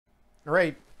All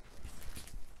right,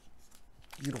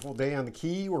 beautiful day on the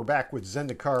key. We're back with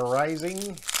Zendikar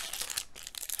Rising.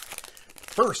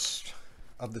 First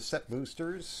of the set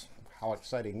boosters. How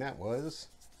exciting that was.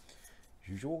 As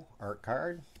usual, art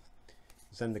card.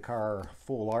 Zendikar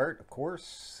full art, of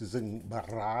course. Zin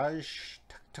Barrage,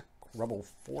 Tuk Tuk, Rebel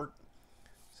Fort,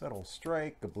 Subtle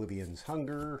Strike, Oblivion's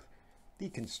Hunger,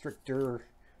 Deconstrictor,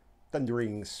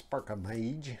 Thundering Spark of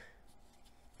Mage,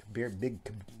 the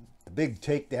big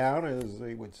takedown, as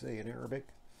they would say in Arabic.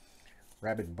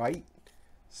 Rabid Bite,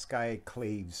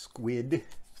 Skyclave Squid,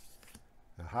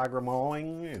 Hagra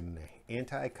Mauling, and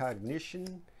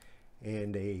Anti-Cognition,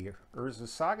 and a Urza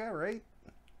Saga, right?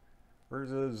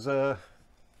 Urza's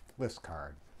list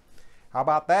card. How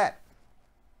about that?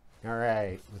 All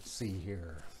right, let's see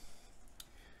here.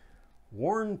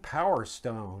 Worn Power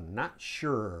Stone, not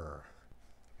sure.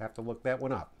 Have to look that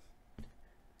one up.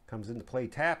 Comes into play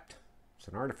tapped. It's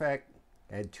an artifact.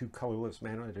 Add 2 colorless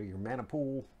mana to your mana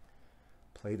pool.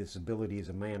 Play this ability as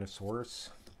a mana source,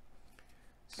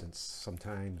 since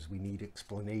sometimes we need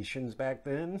explanations back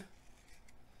then.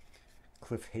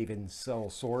 Cliffhaven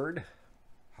Cell Sword.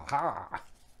 Haha!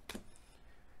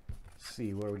 Let's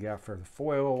see what we got for the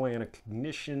foil.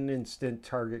 Anti-Cognition, instant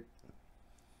target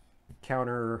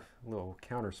counter, little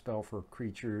counter spell for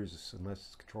creatures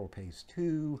unless control pays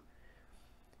 2.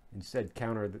 Instead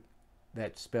counter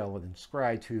that spell and then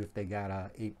scry 2 if they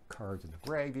got 8 cards in the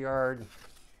graveyard.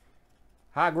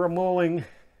 Hagra Mauling,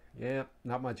 yeah,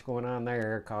 not much going on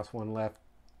there. Cost 1 left.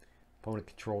 Opponent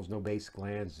controls no basic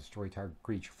lands. Destroy target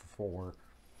creature for 4.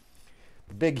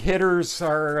 The big hitters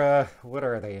are, what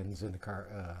are they in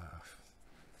Zendikar?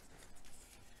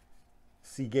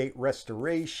 Seagate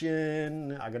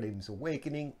Restoration, Aghanim's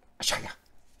Awakening, Ashaya,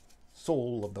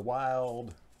 Soul of the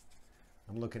Wild.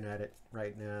 I'm looking at it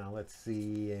right now. Let's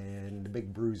see, and the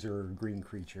big bruiser, green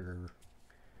creature,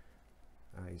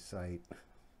 Eyesight.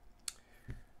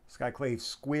 Skyclave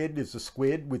Squid is a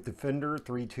squid with Defender,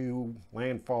 3/2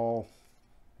 landfall.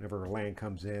 Whenever a land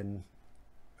comes in,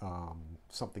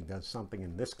 something does something.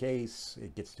 In this case,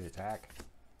 it gets to attack.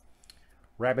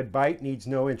 Rabid Bite needs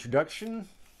no introduction.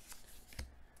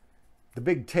 The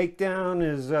big takedown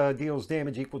is deals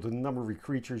damage equal to the number of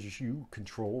creatures you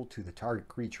control to the target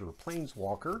creature or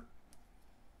planeswalker.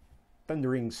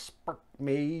 Thundering Spark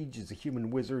Mage is a human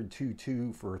wizard,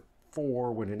 2/2 for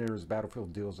 4. When it enters the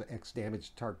battlefield, deals X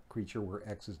damage to target creature, where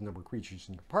X is the number of creatures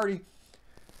in your party.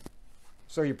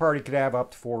 So your party could have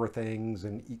up to 4 things,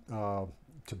 and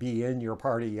to be in your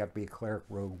party, you have to be a cleric,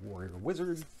 rogue, warrior,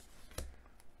 wizard.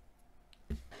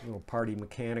 Little party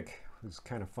mechanic was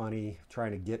kind of funny,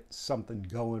 trying to get something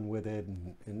going with it,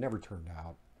 and it never turned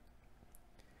out.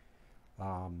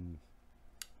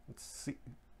 Let's see.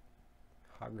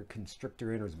 Hagra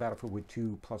Constrictor enters the battlefield with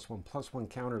 2 +1/+1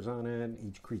 counters on it.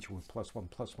 Each creature with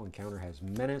 +1/+1 counter has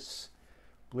Menace.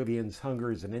 Oblivion's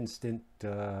Hunger is an instant.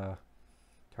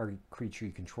 Target creature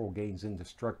you control gains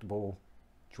indestructible.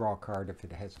 Draw a card if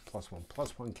it has a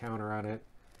 +1/+1 counter on it.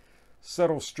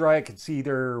 Subtle Strike, it's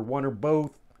either one or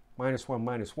both.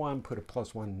 -1/-1, put a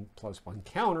 +1/+1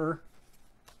 counter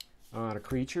on a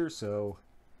creature, so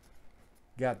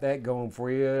got that going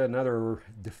for you. Another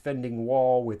defending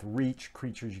wall with reach.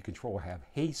 Creatures you control have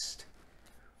haste.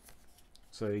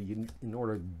 So you, in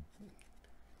order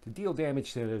to deal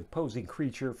damage to an opposing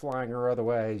creature, flying or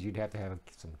otherwise, you'd have to have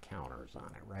some counters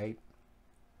on it, right?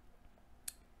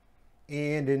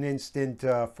 And an instant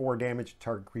 4 damage to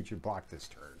target creature block this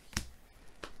turn.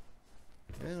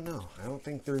 I don't know. I don't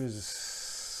think there's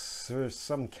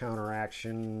some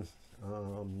counteraction,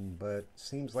 but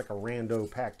seems like a rando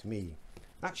pack to me.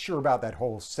 Not sure about that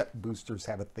whole set boosters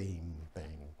have a theme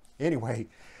thing. Anyway,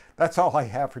 that's all I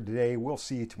have for today. We'll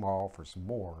see you tomorrow for some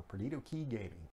more Perdido Key Gaming.